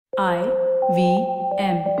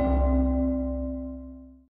IVM.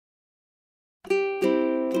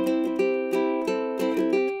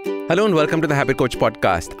 Hello and welcome to the Habit Coach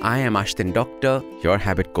podcast. I am Ashton Doctor, your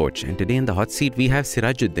habit coach. And today in the hot seat, we have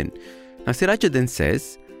Sirajuddin. Now, Sirajuddin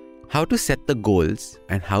says how to set the goals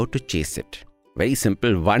and how to chase it. Very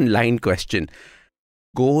simple, one-line question.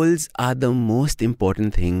 Goals are the most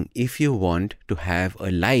important thing if you want to have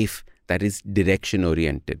a life that is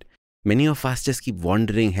direction-oriented. Many of us just keep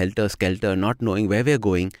wandering helter-skelter, not knowing where we're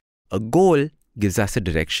going. A goal gives us a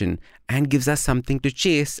direction and gives us something to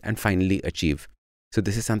chase and finally achieve. So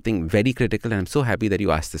this is something very critical, and I'm so happy that you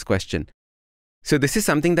asked this question. So this is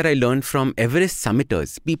something that I learned from Everest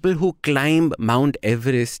summiters, people who climb Mount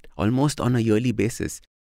Everest almost on a yearly basis.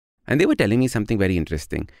 And they were telling me something very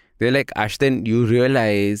interesting. They're like, Ashton, you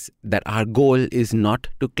realize that our goal is not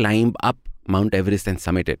to climb up Mount Everest and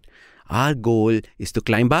summit it. Our goal is to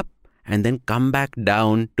climb up and then come back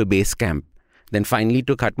down to base camp, then finally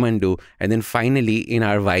to Kathmandu, and then finally in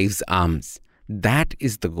our wives' arms. That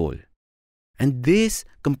is the goal. And this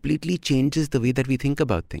completely changes the way that we think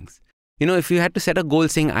about things. You know, if you had to set a goal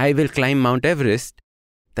saying, I will climb Mount Everest,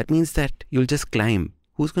 that means that you'll just climb.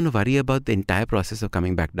 Who's going to worry about the entire process of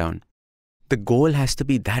coming back down? The goal has to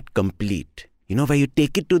be that complete, where you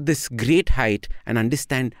take it to this great height and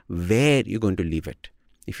understand where you're going to leave it.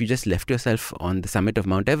 If you just left yourself on the summit of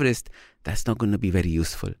Mount Everest, that's not going to be very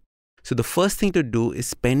useful. So the first thing to do is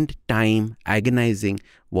spend time agonizing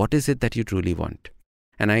what is it that you truly want.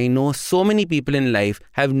 And I know so many people in life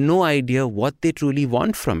have no idea what they truly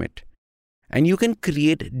want from it. And you can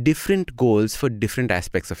create different goals for different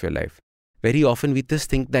aspects of your life. Very often we just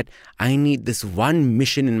think that I need this one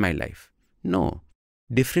mission in my life. No,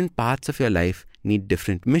 different parts of your life need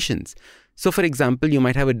different missions. So for example, you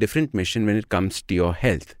might have a different mission when it comes to your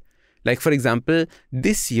health. Like for example,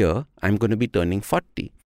 this year I'm going to be turning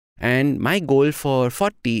 40. And my goal for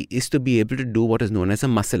 40 is to be able to do what is known as a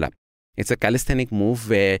muscle up. It's a calisthenic move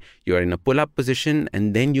where you're in a pull-up position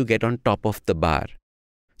and then you get on top of the bar.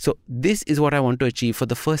 So this is what I want to achieve for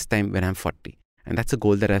the first time when I'm 40. And that's a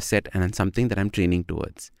goal that I've set and something that I'm training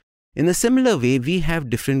towards. In a similar way, we have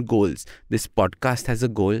different goals. This podcast has a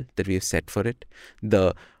goal that we have set for it.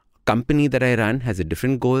 The company that I run has a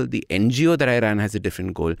different goal. The NGO that I run has a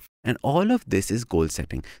different goal. And all of this is goal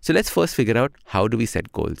setting. So let's first figure out how do we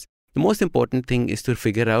set goals. The most important thing is to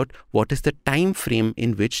figure out what is the time frame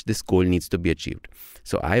in which this goal needs to be achieved.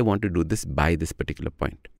 So I want to do this by this particular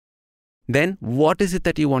point. Then what is it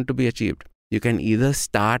that you want to be achieved? You can either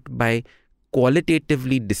start by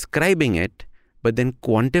qualitatively describing it, but then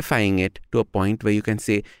quantifying it to a point where you can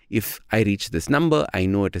say, if I reach this number, I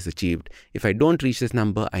know it is achieved. If I don't reach this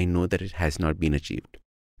number, I know that it has not been achieved.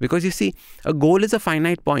 Because you see, a goal is a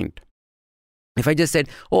finite point. If I just said,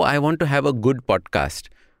 I want to have a good podcast.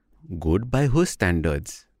 Good by whose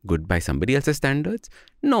standards? Good by somebody else's standards?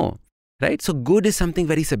 No, right? So good is something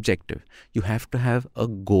very subjective. You have to have a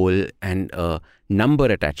goal and a number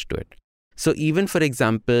attached to it. So even for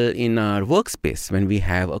example, in our workspace, when we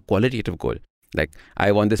have a qualitative goal, like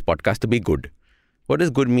I want this podcast to be good. What does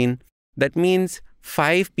good mean? That means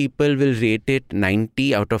 5 people will rate it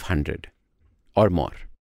 90 out of 100 or more.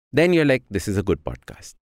 Then you're like, this is a good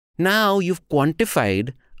podcast. Now you've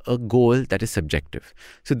quantified a goal that is subjective.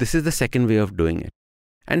 So this is the second way of doing it.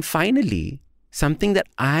 And finally, something that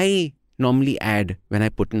I normally add when I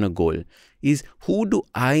put in a goal is, who do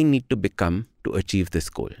I need to become to achieve this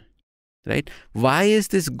goal? Right? Why is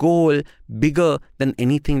this goal bigger than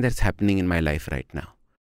anything that's happening in my life right now?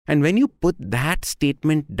 And when you put that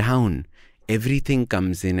statement down, everything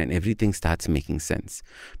comes in and everything starts making sense.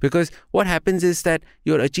 Because what happens is that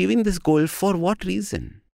you're achieving this goal for what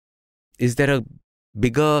reason? Is there a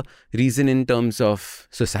bigger reason in terms of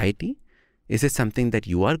society? Is it something that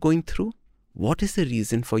you are going through? What is the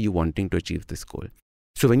reason for you wanting to achieve this goal?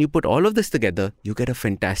 So when you put all of this together, you get a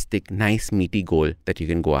fantastic, nice, meaty goal that you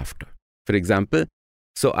can go after. For example,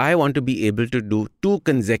 so I want to be able to do 2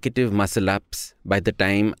 consecutive muscle ups by the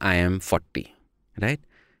time I am 40, right?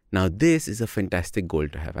 Now this is a fantastic goal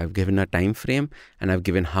to have. I've given a time frame and I've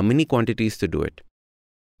given how many quantities to do it.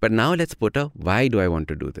 But now let's put a why do I want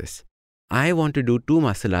to do this? I want to do 2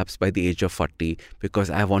 muscle ups by the age of 40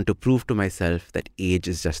 because I want to prove to myself that age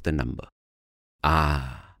is just a number.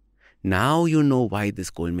 Now you know why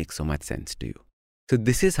this goal makes so much sense to you. So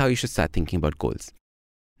this is how you should start thinking about goals.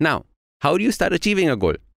 Now, how do you start achieving a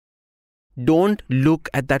goal? Don't look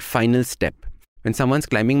at that final step. When someone's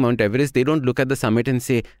climbing Mount Everest, they don't look at the summit and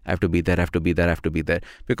say, I have to be there, I have to be there, I have to be there.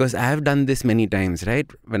 Because I have done this many times, right?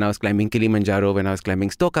 When I was climbing Kilimanjaro, when I was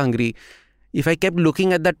climbing Stokangri, if I kept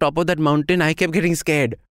looking at the top of that mountain, I kept getting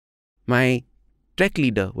scared. My trek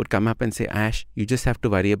leader would come up and say, Ash, you just have to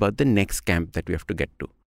worry about the next camp that we have to get to.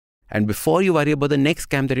 And before you worry about the next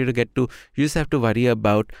camp that you have to get to, you just have to worry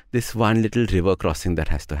about this one little river crossing that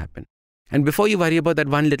has to happen. And before you worry about that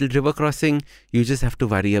one little river crossing, you just have to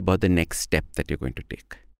worry about the next step that you're going to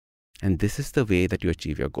take. And this is the way that you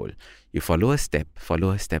achieve your goal. You follow a step,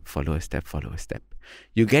 follow a step, follow a step, follow a step.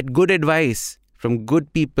 You get good advice from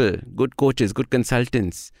good people, good coaches, good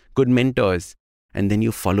consultants, good mentors, and then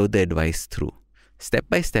you follow the advice through, step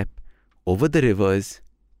by step, over the rivers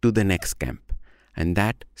to the next camp. And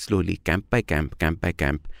that slowly, camp by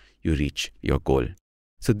camp, you reach your goal.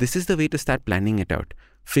 So this is the way to start planning it out.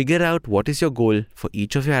 Figure out what is your goal for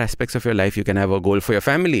each of your aspects of your life. You can have a goal for your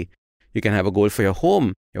family. You can have a goal for your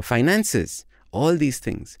home, your finances, all these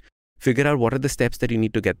things. Figure out what are the steps that you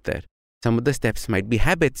need to get there. Some of the steps might be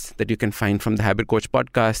habits that you can find from the Habit Coach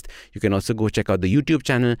podcast. You can also go check out the YouTube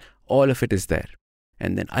channel. All of it is there.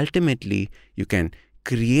 And then ultimately, you can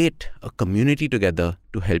create a community together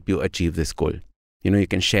to help you achieve this goal. You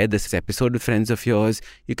can share this episode with friends of yours.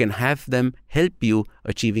 You can have them help you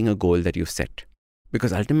achieving a goal that you've set.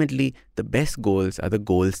 Because ultimately, the best goals are the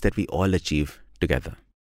goals that we all achieve together.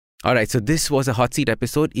 All right, so this was a hot seat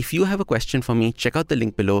episode. If you have a question for me, check out the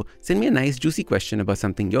link below. Send me a nice juicy question about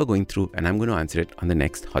something you're going through, and I'm going to answer it on the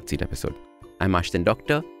next hot seat episode. I'm Ashton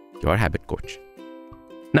Doctor, your habit coach.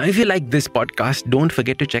 Now, if you like this podcast, don't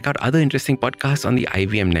forget to check out other interesting podcasts on the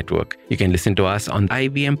IVM network. You can listen to us on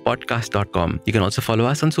ivmpodcast.com. You can also follow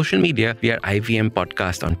us on social media. We are IVM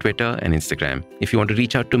Podcast on Twitter and Instagram. If you want to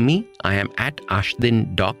reach out to me, I am at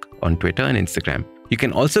AshdinDoc on Twitter and Instagram. You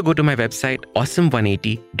can also go to my website,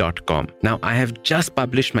 awesome180.com. Now, I have just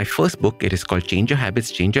published my first book. It is called Change Your Habits,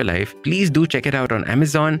 Change Your Life. Please do check it out on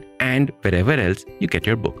Amazon and wherever else you get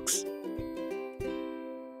your books.